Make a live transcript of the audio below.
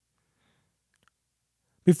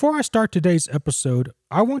Before I start today's episode,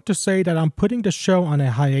 I want to say that I'm putting the show on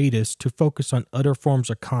a hiatus to focus on other forms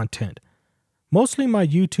of content, mostly my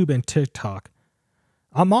YouTube and TikTok.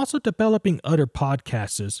 I'm also developing other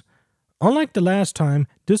podcasts. Unlike the last time,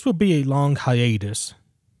 this will be a long hiatus.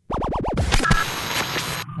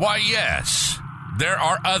 Why, yes, there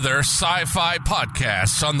are other sci-fi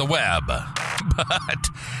podcasts on the web, but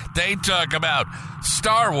they talk about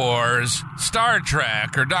Star Wars, Star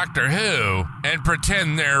Trek, or Doctor Who and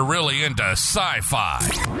pretend they're really into sci-fi.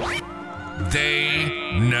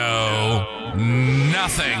 They know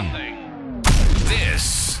nothing.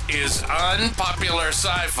 This is Unpopular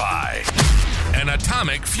Sci-Fi, an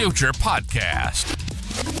Atomic Future podcast.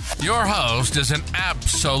 Your host is an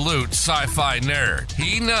absolute sci-fi nerd.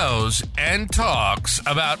 He knows and talks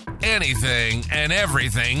about anything and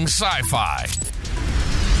everything sci-fi.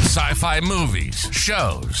 Sci-fi movies,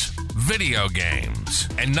 shows, video games,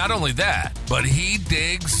 and not only that, but he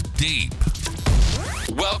digs deep.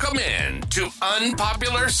 Welcome in to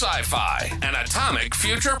Unpopular Sci-Fi, an Atomic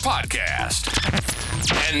Future podcast.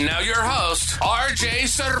 And now your host, RJ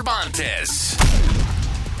Cervantes.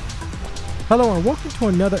 Hello and welcome to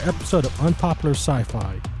another episode of Unpopular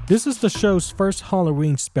Sci-Fi. This is the show's first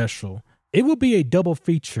Halloween special. It will be a double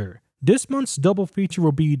feature. This month's double feature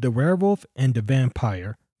will be The Werewolf and The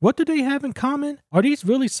Vampire. What do they have in common? Are these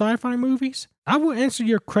really sci-fi movies? I will answer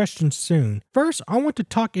your questions soon. First, I want to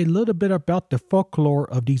talk a little bit about the folklore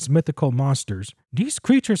of these mythical monsters. These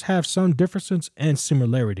creatures have some differences and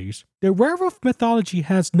similarities. The werewolf mythology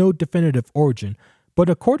has no definitive origin, but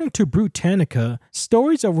according to Britannica,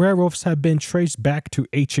 stories of werewolves have been traced back to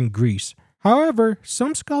ancient Greece. However,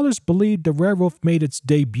 some scholars believe the werewolf made its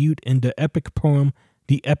debut in the epic poem,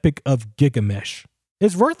 The Epic of Gilgamesh.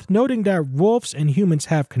 It's worth noting that wolves and humans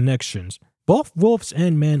have connections. Both wolves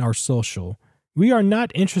and men are social. We are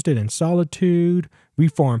not interested in solitude, we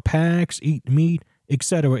form packs, eat meat,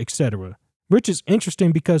 etc., etc. Which is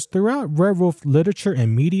interesting because throughout werewolf literature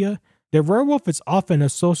and media, the werewolf is often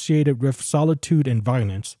associated with solitude and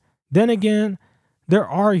violence. Then again, there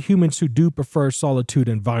are humans who do prefer solitude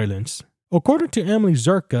and violence. According to Emily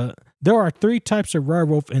Zerka, there are 3 types of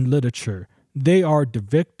werewolf in literature. They are the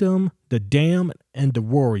victim, the damned, and the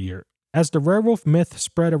warrior. As the werewolf myth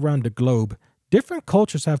spread around the globe, different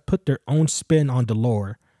cultures have put their own spin on the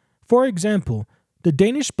lore. For example, the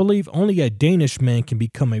Danish believe only a Danish man can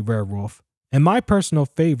become a werewolf. And my personal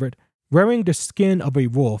favorite, wearing the skin of a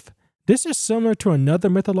wolf. This is similar to another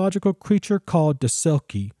mythological creature called the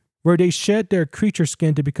Selkie, where they shed their creature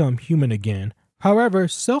skin to become human again. However,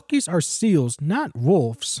 Selkies are seals, not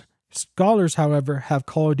wolves. Scholars, however, have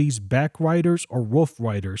called these backriders or wolf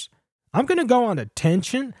riders. I'm going to go on a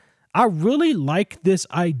tangent. I really like this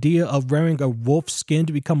idea of wearing a wolf skin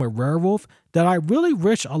to become a werewolf, that I really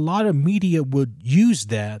wish a lot of media would use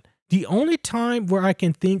that. The only time where I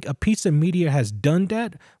can think a piece of media has done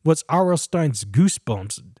that was R.L. Stein's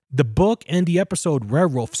Goosebumps, the book and the episode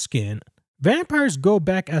Werewolf Skin. Vampires go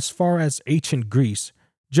back as far as ancient Greece,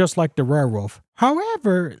 just like the werewolf.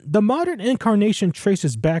 However, the modern incarnation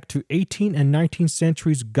traces back to 18th and 19th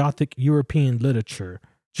centuries Gothic European literature.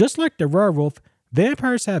 Just like the werewolf,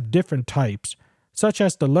 vampires have different types, such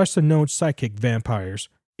as the lesser-known psychic vampires.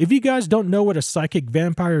 If you guys don't know what a psychic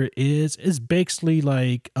vampire is, it's basically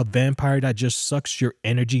like a vampire that just sucks your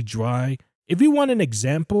energy dry. If you want an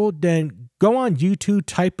example, then go on YouTube,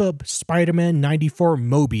 type up Spider-Man 94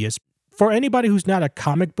 Mobius. For anybody who's not a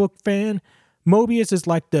comic book fan, Mobius is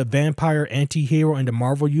like the vampire anti-hero in the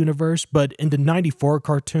Marvel universe, but in the 94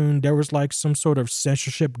 cartoon, there was like some sort of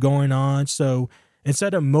censorship going on, so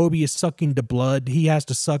instead of Mobius sucking the blood, he has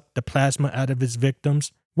to suck the plasma out of his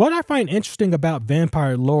victims. What I find interesting about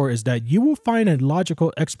vampire lore is that you will find a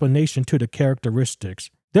logical explanation to the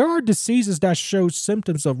characteristics. There are diseases that show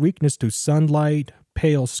symptoms of weakness to sunlight,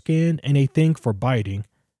 pale skin, and a thing for biting.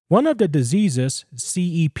 One of the diseases,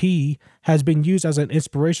 CEP, has been used as an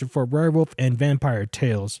inspiration for werewolf and vampire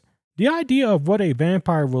tales. The idea of what a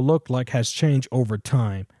vampire will look like has changed over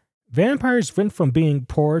time. Vampires went from being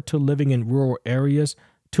poor to living in rural areas,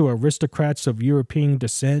 to aristocrats of European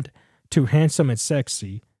descent, to handsome and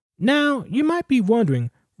sexy. Now, you might be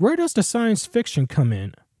wondering, where does the science fiction come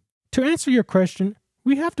in? To answer your question,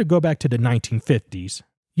 we have to go back to the 1950s.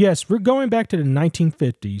 Yes, we're going back to the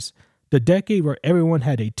 1950s, the decade where everyone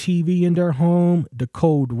had a TV in their home, the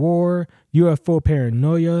Cold War, UFO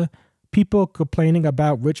paranoia, people complaining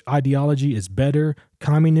about which ideology is better,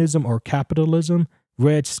 communism or capitalism,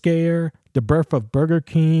 Red Scare, the birth of Burger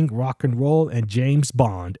King, rock and roll, and James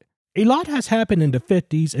Bond. A lot has happened in the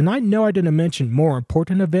 50s, and I know I didn't mention more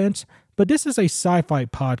important events, but this is a sci-fi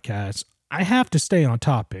podcast. I have to stay on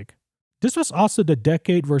topic. This was also the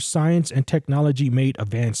decade where science and technology made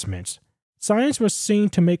advancements. Science was seen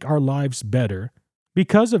to make our lives better.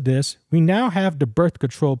 Because of this, we now have the birth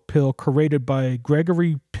control pill created by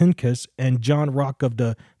Gregory Pincus and John Rock of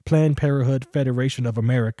the Planned Parenthood Federation of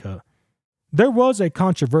America. There was a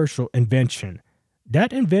controversial invention.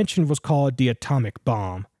 That invention was called the atomic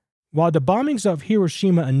bomb. While the bombings of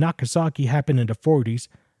Hiroshima and Nagasaki happened in the 40s,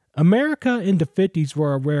 America in the 50s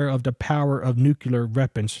were aware of the power of nuclear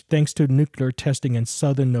weapons thanks to nuclear testing in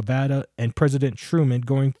southern Nevada and President Truman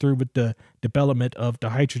going through with the development of the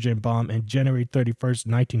hydrogen bomb on January 31st,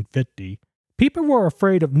 1950. People were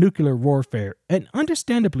afraid of nuclear warfare, and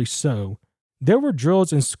understandably so. There were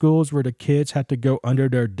drills in schools where the kids had to go under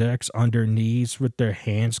their decks on their knees with their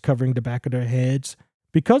hands covering the back of their heads.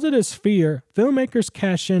 Because of this fear, filmmakers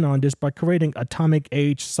cash in on this by creating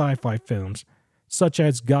atomic-age sci-fi films, such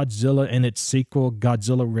as Godzilla and its sequel,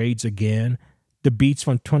 Godzilla Raids Again, The Beats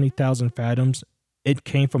from 20,000 Fathoms, It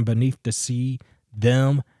Came from Beneath the Sea,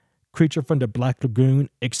 Them, Creature from the Black Lagoon,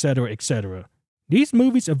 etc., etc. These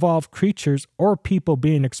movies involve creatures or people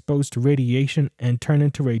being exposed to radiation and turn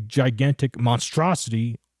into a gigantic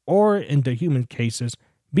monstrosity, or in the human cases,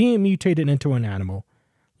 being mutated into an animal,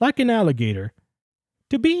 like an alligator.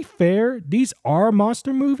 To be fair, these are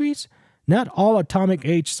monster movies. Not all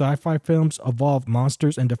atomic-age sci-fi films involve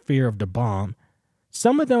monsters and the fear of the bomb.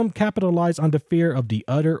 Some of them capitalize on the fear of the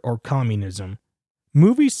other or communism.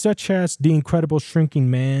 Movies such as The Incredible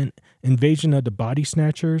Shrinking Man, Invasion of the Body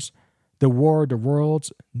Snatchers, The War of the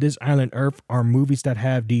Worlds, This Island Earth are movies that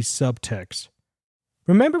have these subtexts.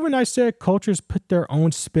 Remember when I said cultures put their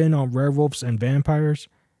own spin on werewolves and vampires?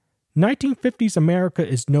 1950s America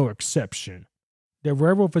is no exception. The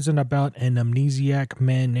Werewolf isn't about an amnesiac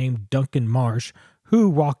man named Duncan Marsh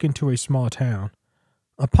who walked into a small town.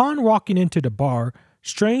 Upon walking into the bar,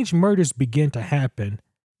 strange murders begin to happen.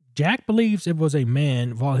 Jack believes it was a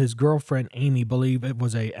man while his girlfriend Amy believed it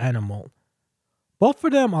was an animal. Both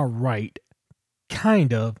of them are right.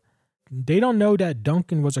 Kind of. They don't know that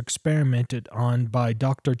Duncan was experimented on by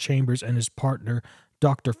Dr. Chambers and his partner,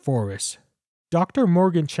 Dr. Forrest. Dr.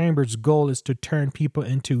 Morgan Chambers' goal is to turn people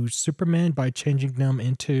into Superman by changing them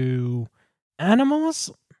into animals?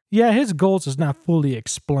 Yeah, his goals is not fully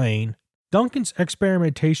explained. Duncan's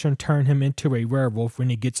experimentation turned him into a werewolf when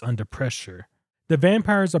he gets under pressure. The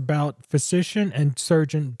Vampire is about physician and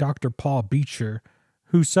surgeon Dr. Paul Beecher,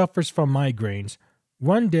 who suffers from migraines.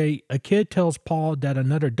 One day, a kid tells Paul that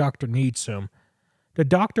another doctor needs him. The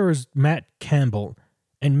doctor is Matt Campbell.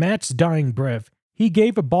 In Matt's dying breath, he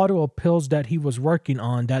gave a bottle of pills that he was working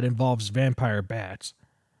on that involves vampire bats.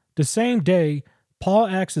 The same day, Paul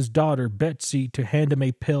asks his daughter, Betsy, to hand him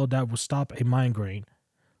a pill that will stop a migraine.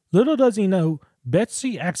 Little does he know,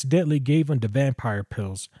 Betsy accidentally gave him the vampire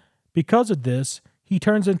pills. Because of this, he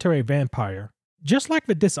turns into a vampire. Just like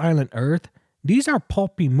with This Island Earth, these are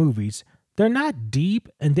pulpy movies. They're not deep,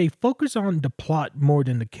 and they focus on the plot more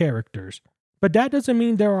than the characters. But that doesn't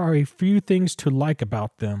mean there are a few things to like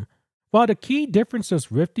about them. While the key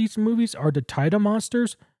differences with these movies are the title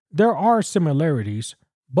monsters, there are similarities.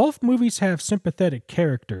 Both movies have sympathetic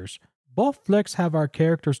characters. Both flicks have our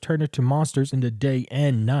characters turn into monsters in the day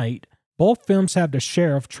and night. Both films have the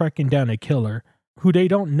sheriff tracking down a killer, who they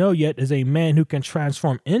don't know yet is a man who can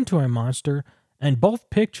transform into a monster, and both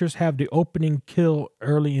pictures have the opening kill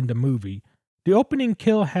early in the movie. The opening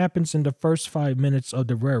kill happens in the first 5 minutes of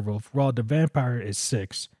The Werewolf, while The Vampire is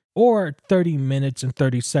 6. Or 30 minutes and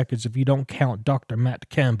 30 seconds if you don't count Dr. Matt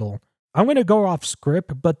Campbell. I'm going to go off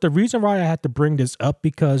script, but the reason why I had to bring this up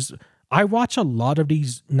because I watch a lot of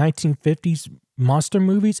these 1950s monster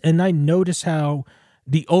movies, and I notice how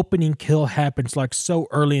the opening kill happens like so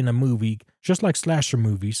early in the movie, just like slasher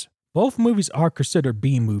movies. Both movies are considered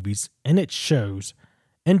B movies, and it shows.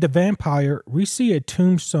 In The Vampire, we see a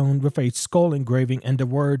tombstone with a skull engraving and the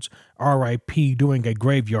words R.I.P. doing a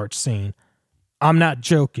graveyard scene. I'm not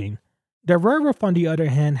joking. The Werewolf, on the other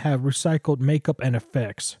hand, have recycled makeup and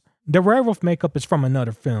effects. The Werewolf makeup is from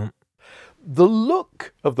another film. The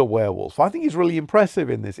look of the werewolf, I think, is really impressive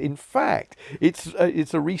in this. In fact, it's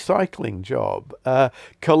a recycling job.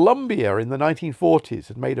 Columbia in the 1940s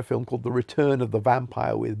had made a film called The Return of the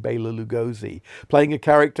Vampire with Bela Lugosi, playing a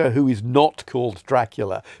character who is not called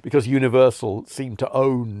Dracula because Universal seemed to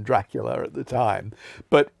own Dracula at the time.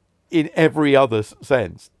 But in every other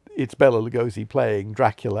sense, it's Bela Lugosi playing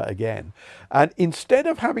Dracula again. And instead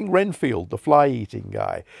of having Renfield, the fly-eating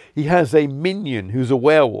guy, he has a minion who's a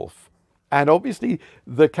werewolf. And obviously,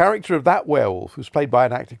 the character of that werewolf, who's played by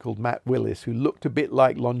an actor called Matt Willis, who looked a bit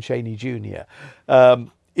like Lon Chaney Jr.,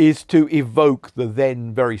 is to evoke the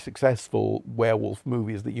then very successful werewolf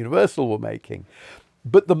movies that Universal were making.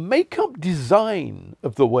 But the makeup design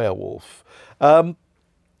of the werewolf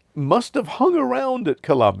must have hung around at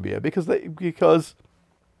Columbia because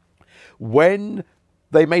when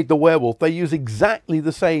they made the werewolf, they use exactly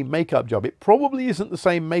the same makeup job. It probably isn't the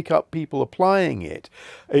same makeup people applying it.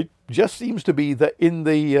 It just seems to be that in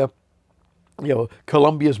the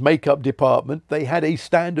Columbia's makeup department, they had a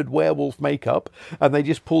standard werewolf makeup, and they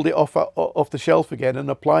just pulled it off the shelf again and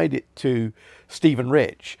applied it to Stephen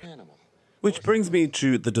Rich. Which brings me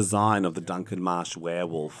to the design of the Duncan Marsh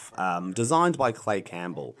werewolf, designed by Clay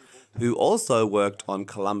Campbell, who also worked on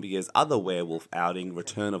Columbia's other werewolf outing,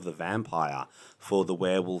 Return of the Vampire, for the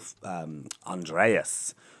werewolf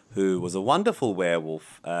Andreas, who was a wonderful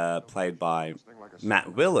werewolf played by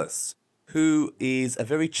Matt Willis, who is a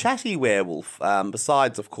very chatty werewolf,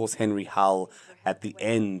 besides, of course, Henry Hull at the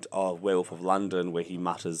end of Werewolf of London, where he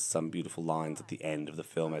mutters some beautiful lines at the end of the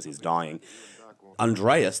film as he's dying.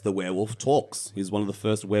 Andreas, the werewolf, talks. He's one of the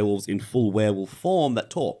first werewolves in full werewolf form that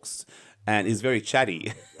talks, and is very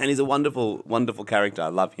chatty, and he's a wonderful, wonderful character. I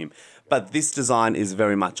love him. But this design is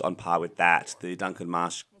very much on par with that. The Duncan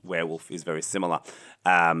Marsh werewolf is very similar.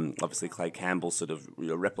 Obviously, Clay Campbell sort of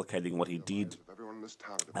replicating what he did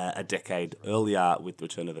a decade earlier with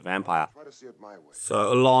Return of the Vampire.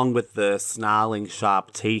 So along with the snarling,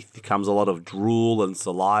 sharp teeth comes a lot of drool and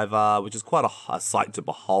saliva, which is quite a sight to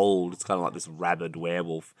behold. It's kind of like this rabid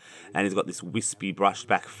werewolf. And he's got this wispy, brushed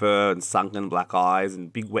back fur and sunken black eyes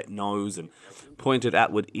and big wet nose and pointed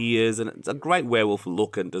outward ears. And it's a great werewolf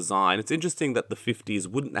look and design. It's interesting that the 50s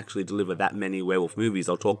wouldn't actually deliver that many werewolf movies.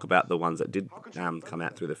 I'll talk about the ones that did come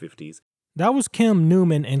out through the 50s. That was Kim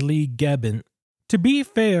Newman and Lee Gebbin. To be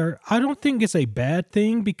fair, I don't think it's a bad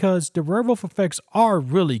thing because the werewolf effects are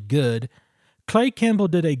really good. Clay Campbell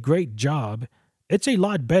did a great job. It's a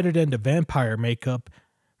lot better than the vampire makeup.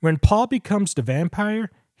 When Paul becomes the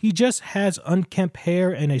vampire, he just has unkempt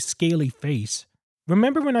hair and a scaly face.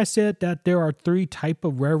 Remember when I said that there are 3 types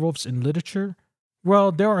of werewolves in literature?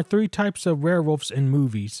 Well, there are 3 types of werewolves in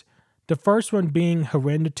movies. The first one being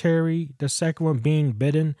hereditary, the second one being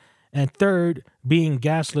bitten, and third, being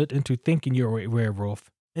gaslit into thinking you're a werewolf.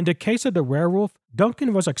 In the case of the werewolf,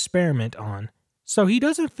 Duncan was experiment on, so he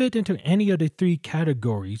doesn't fit into any of the 3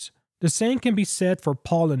 categories. The same can be said for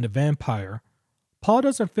Paul and the vampire. Paul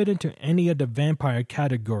doesn't fit into any of the vampire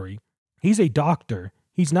category. He's a doctor.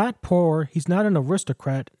 He's not poor, he's not an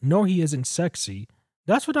aristocrat, nor he isn't sexy.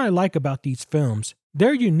 That's what I like about these films.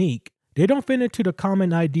 They're unique. They don't fit into the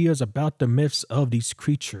common ideas about the myths of these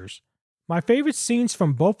creatures. My favorite scenes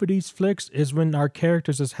from both of these flicks is when our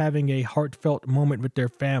characters is having a heartfelt moment with their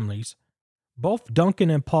families. Both Duncan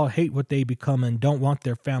and Paul hate what they become and don't want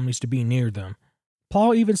their families to be near them.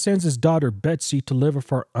 Paul even sends his daughter Betsy to live with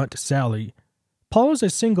her Aunt Sally. Paul is a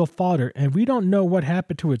single father and we don't know what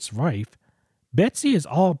happened to his wife. Betsy is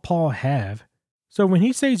all Paul have. So when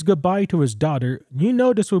he says goodbye to his daughter, you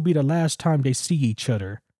know this will be the last time they see each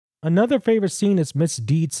other. Another favorite scene is Miss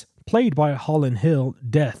Deeds, played by Holland Hill,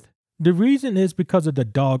 death. The reason is because of the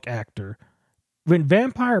dog actor. When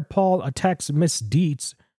Vampire Paul attacks Miss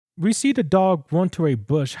Deeds, we see the dog run to a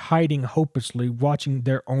bush hiding hopelessly watching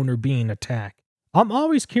their owner being attacked. I'm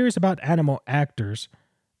always curious about animal actors.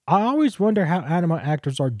 I always wonder how animal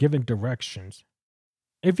actors are given directions.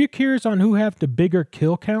 If you're curious on who have the bigger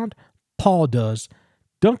kill count, Paul does.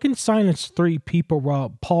 Duncan silenced 3 people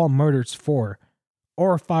while Paul murders 4.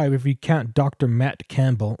 Or 5 if you count Dr. Matt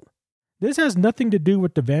Campbell. This has nothing to do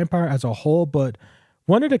with the vampire as a whole, but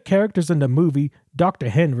one of the characters in the movie, Dr.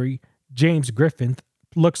 Henry, James Griffin,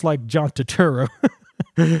 looks like John Turturro.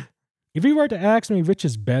 If you were to ask me which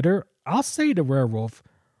is better, I'll say the werewolf.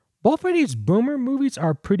 Both of these boomer movies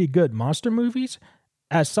are pretty good monster movies.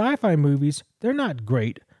 As sci-fi movies, they're not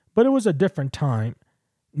great, but it was a different time.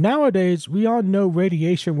 Nowadays, we all know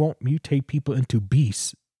radiation won't mutate people into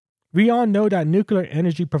beasts. We all know that nuclear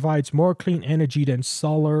energy provides more clean energy than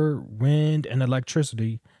solar, wind, and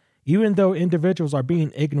electricity, even though individuals are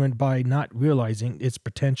being ignorant by not realizing its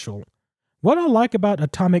potential. What I like about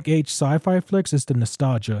atomic age sci-fi flicks is the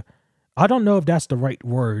nostalgia. I don't know if that's the right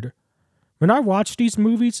word. When I watch these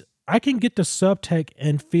movies, I can get the subtext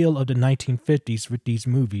and feel of the 1950s with these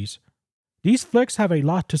movies. These flicks have a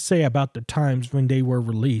lot to say about the times when they were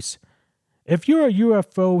released. If you're a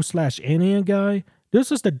UFO/alien guy, this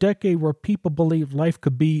is the decade where people believed life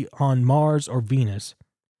could be on Mars or Venus.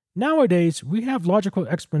 Nowadays, we have logical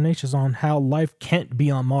explanations on how life can't be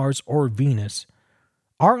on Mars or Venus.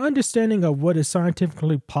 Our understanding of what is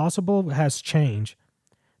scientifically possible has changed.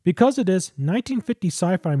 Because of this, 1950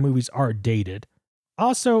 sci-fi movies are dated.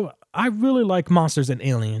 Also, I really like monsters and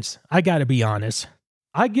aliens. I gotta be honest.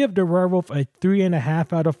 I give The Werewolf a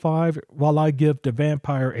 3.5 out of 5, while I give The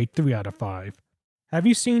Vampire a 3 out of 5. Have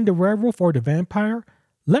you seen The Werewolf or The Vampire?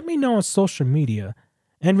 Let me know on social media.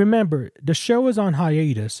 And remember, the show is on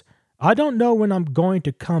hiatus. I don't know when I'm going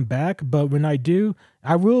to come back, but when I do,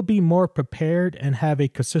 I will be more prepared and have a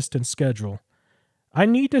consistent schedule. I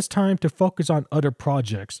need this time to focus on other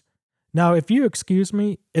projects. Now, if you excuse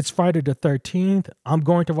me, it's Friday the 13th. I'm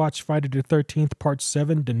going to watch Friday the 13th Part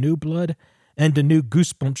 7, The New Blood, and the new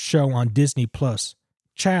Goosebumps show on Disney+.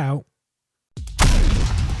 Ciao.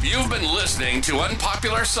 You've been listening to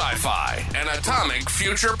Unpopular Sci-Fi, an Atomic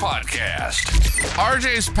Future podcast.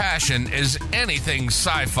 RJ's passion is anything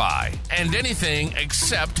sci-fi and anything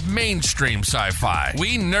except mainstream sci-fi.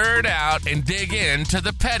 We nerd out and dig into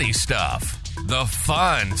the petty stuff, the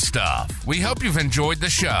fun stuff. We hope you've enjoyed the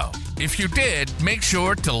show. If you did, make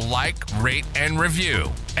sure to like, rate, and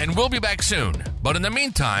review. And we'll be back soon. But in the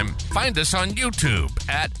meantime, find us on YouTube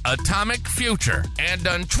at Atomic Future and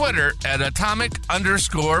on Twitter at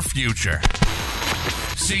atomic_future.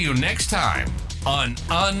 See you next time on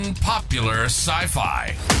Unpopular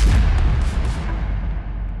Sci-Fi.